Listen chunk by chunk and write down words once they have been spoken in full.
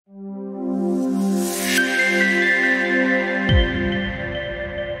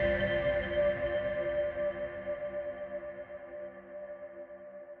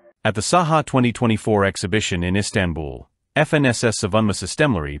At the SAHA 2024 exhibition in Istanbul, FNSS Savunma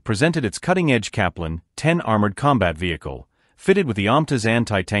Sistemleri presented its cutting-edge Kaplan 10 armored combat vehicle, fitted with the OMTAS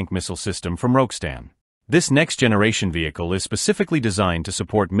anti-tank missile system from Rokestan. This next-generation vehicle is specifically designed to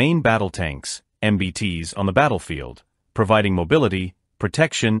support main battle tanks, MBTs, on the battlefield, providing mobility,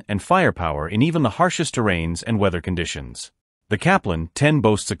 protection, and firepower in even the harshest terrains and weather conditions. The Kaplan 10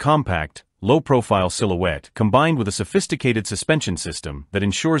 boasts a compact, low-profile silhouette combined with a sophisticated suspension system that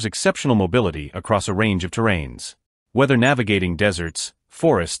ensures exceptional mobility across a range of terrains. Whether navigating deserts,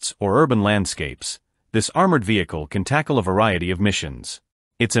 forests, or urban landscapes, this armored vehicle can tackle a variety of missions.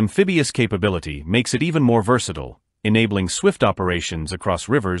 Its amphibious capability makes it even more versatile, enabling swift operations across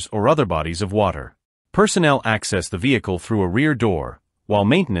rivers or other bodies of water. Personnel access the vehicle through a rear door, while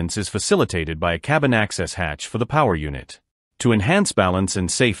maintenance is facilitated by a cabin access hatch for the power unit. To enhance balance and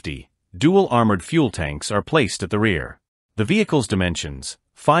safety, dual armored fuel tanks are placed at the rear. The vehicle's dimensions,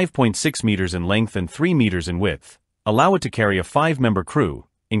 5.6 meters in length and 3 meters in width, allow it to carry a 5-member crew,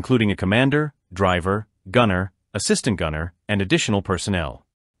 including a commander, driver, gunner, assistant gunner, and additional personnel.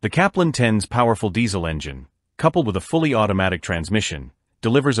 The Kaplan 10's powerful diesel engine, coupled with a fully automatic transmission,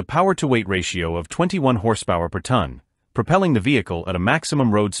 delivers a power-to-weight ratio of 21 horsepower per ton, propelling the vehicle at a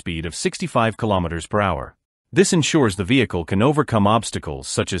maximum road speed of 65 kilometers per hour. This ensures the vehicle can overcome obstacles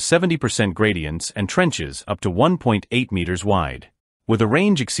such as 70% gradients and trenches up to 1.8 meters wide. With a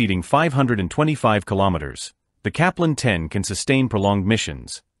range exceeding 525 kilometers, the Kaplan 10 can sustain prolonged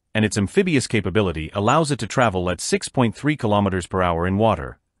missions, and its amphibious capability allows it to travel at 6.3 kilometers per hour in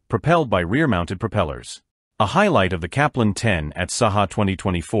water, propelled by rear-mounted propellers. A highlight of the Kaplan 10 at SAHA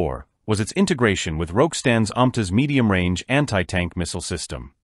 2024 was its integration with Rokestan's OMTAS medium-range anti-tank missile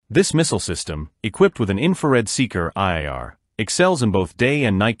system. This missile system, equipped with an infrared seeker IR, excels in both day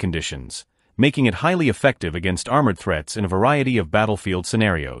and night conditions, making it highly effective against armored threats in a variety of battlefield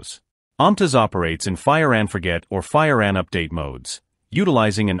scenarios. OMTAS operates in Fire and Forget or Fire and Update modes,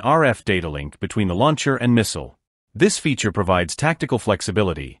 utilizing an RF data link between the launcher and missile. This feature provides tactical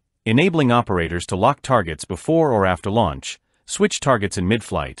flexibility, enabling operators to lock targets before or after launch, switch targets in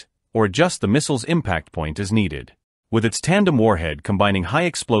mid-flight, or adjust the missile's impact point as needed. With its tandem warhead combining high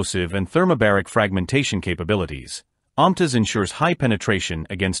explosive and thermobaric fragmentation capabilities, OMTAS ensures high penetration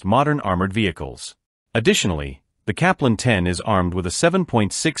against modern armored vehicles. Additionally, the Kaplan 10 is armed with a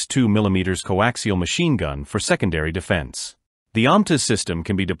 7.62 mm coaxial machine gun for secondary defense. The OMTAS system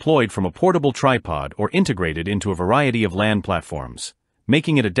can be deployed from a portable tripod or integrated into a variety of land platforms,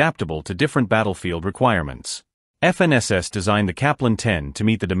 making it adaptable to different battlefield requirements. FNSS designed the Kaplan 10 to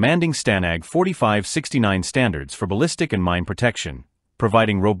meet the demanding STANAG 4569 standards for ballistic and mine protection,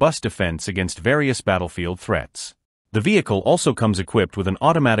 providing robust defense against various battlefield threats. The vehicle also comes equipped with an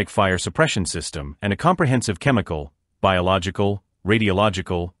automatic fire suppression system and a comprehensive chemical, biological,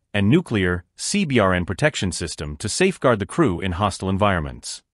 radiological, and nuclear CBRN protection system to safeguard the crew in hostile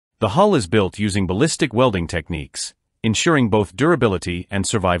environments. The hull is built using ballistic welding techniques, ensuring both durability and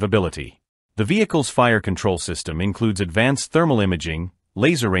survivability. The vehicle's fire control system includes advanced thermal imaging,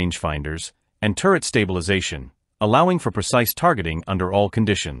 laser rangefinders, and turret stabilization, allowing for precise targeting under all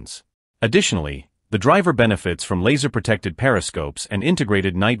conditions. Additionally, the driver benefits from laser-protected periscopes and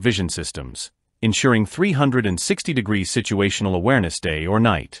integrated night vision systems, ensuring 360-degree situational awareness day or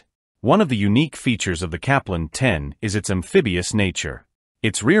night. One of the unique features of the Kaplan 10 is its amphibious nature.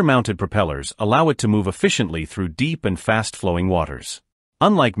 Its rear-mounted propellers allow it to move efficiently through deep and fast-flowing waters.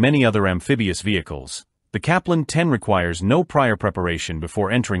 Unlike many other amphibious vehicles, the Kaplan 10 requires no prior preparation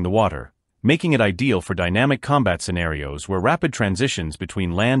before entering the water, making it ideal for dynamic combat scenarios where rapid transitions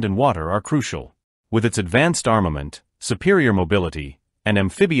between land and water are crucial. With its advanced armament, superior mobility, and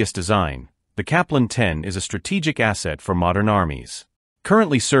amphibious design, the Kaplan 10 is a strategic asset for modern armies.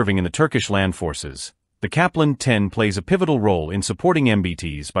 Currently serving in the Turkish Land Forces, the Kaplan 10 plays a pivotal role in supporting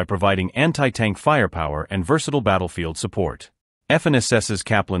MBTs by providing anti-tank firepower and versatile battlefield support. FNSS's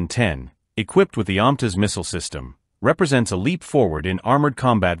Kaplan 10, equipped with the OMTAS missile system, represents a leap forward in armored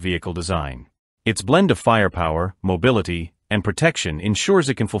combat vehicle design. Its blend of firepower, mobility, and protection ensures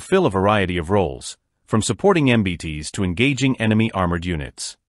it can fulfill a variety of roles, from supporting MBTs to engaging enemy armored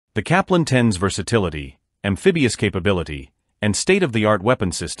units. The Kaplan 10's versatility, amphibious capability, and state-of-the-art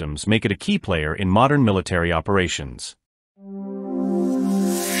weapon systems make it a key player in modern military operations.